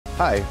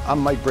Hi, I'm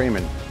Mike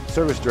Brayman,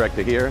 Service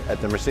Director here at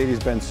the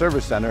Mercedes-Benz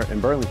Service Center in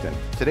Burlington.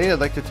 Today I'd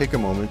like to take a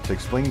moment to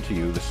explain to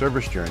you the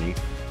service journey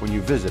when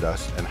you visit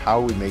us and how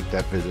we make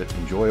that visit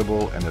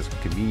enjoyable and as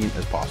convenient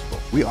as possible.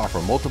 We offer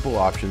multiple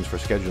options for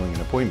scheduling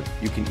an appointment.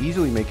 You can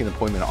easily make an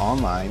appointment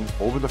online,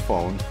 over the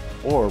phone,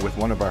 or with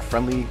one of our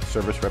friendly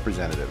service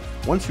representatives.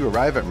 Once you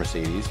arrive at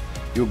Mercedes,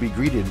 you'll be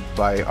greeted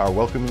by our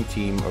welcoming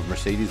team of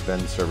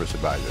Mercedes-Benz service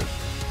advisors.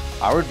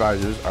 Our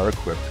advisors are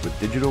equipped with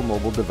digital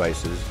mobile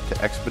devices to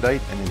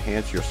expedite and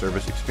enhance your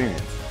service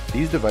experience.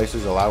 These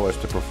devices allow us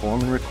to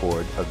perform and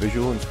record a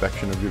visual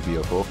inspection of your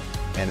vehicle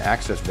and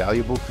access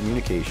valuable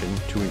communication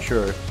to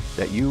ensure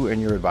that you and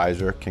your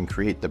advisor can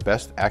create the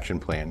best action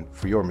plan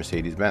for your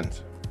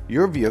Mercedes-Benz.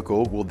 Your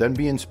vehicle will then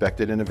be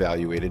inspected and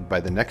evaluated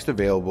by the next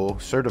available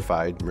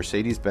certified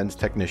Mercedes-Benz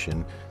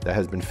technician that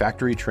has been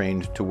factory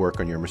trained to work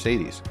on your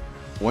Mercedes.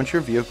 Once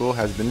your vehicle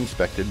has been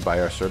inspected by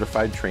our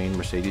certified trained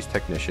Mercedes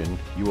technician,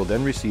 you will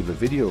then receive a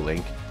video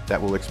link that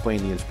will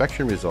explain the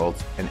inspection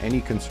results and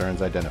any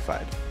concerns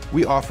identified.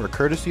 We offer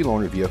courtesy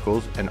loaner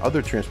vehicles and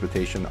other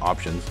transportation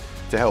options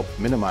to help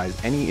minimize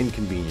any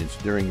inconvenience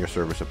during your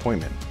service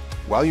appointment.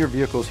 While your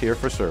vehicle is here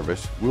for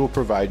service, we will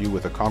provide you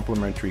with a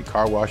complimentary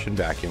car wash and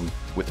vacuum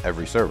with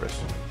every service.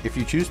 If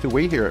you choose to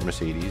wait here at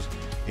Mercedes,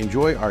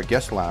 enjoy our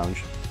guest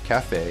lounge,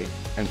 cafe,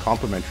 and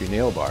complimentary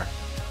nail bar.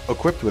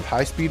 Equipped with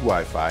high-speed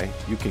Wi-Fi,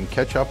 you can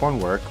catch up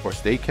on work or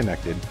stay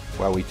connected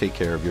while we take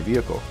care of your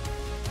vehicle.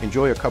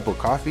 Enjoy a cup of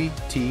coffee,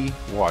 tea,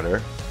 water,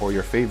 or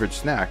your favorite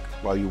snack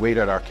while you wait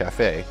at our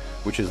cafe,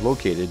 which is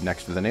located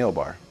next to the nail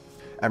bar.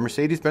 At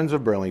Mercedes-Benz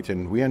of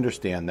Burlington, we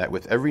understand that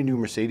with every new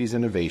Mercedes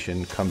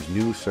innovation comes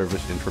new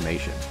service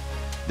information.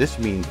 This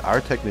means our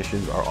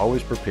technicians are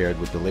always prepared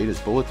with the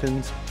latest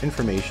bulletins,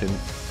 information,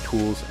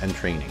 tools, and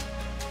training.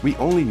 We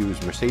only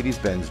use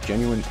Mercedes-Benz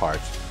genuine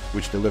parts,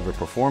 which deliver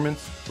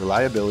performance,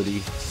 reliability,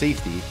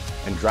 safety,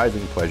 and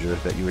driving pleasure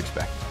that you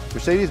expect.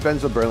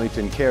 Mercedes-Benz of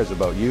Burlington cares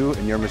about you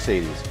and your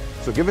Mercedes.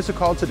 So give us a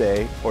call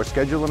today or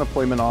schedule an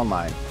appointment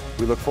online.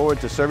 We look forward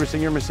to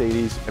servicing your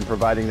Mercedes and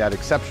providing that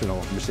exceptional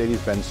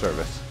Mercedes-Benz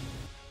service.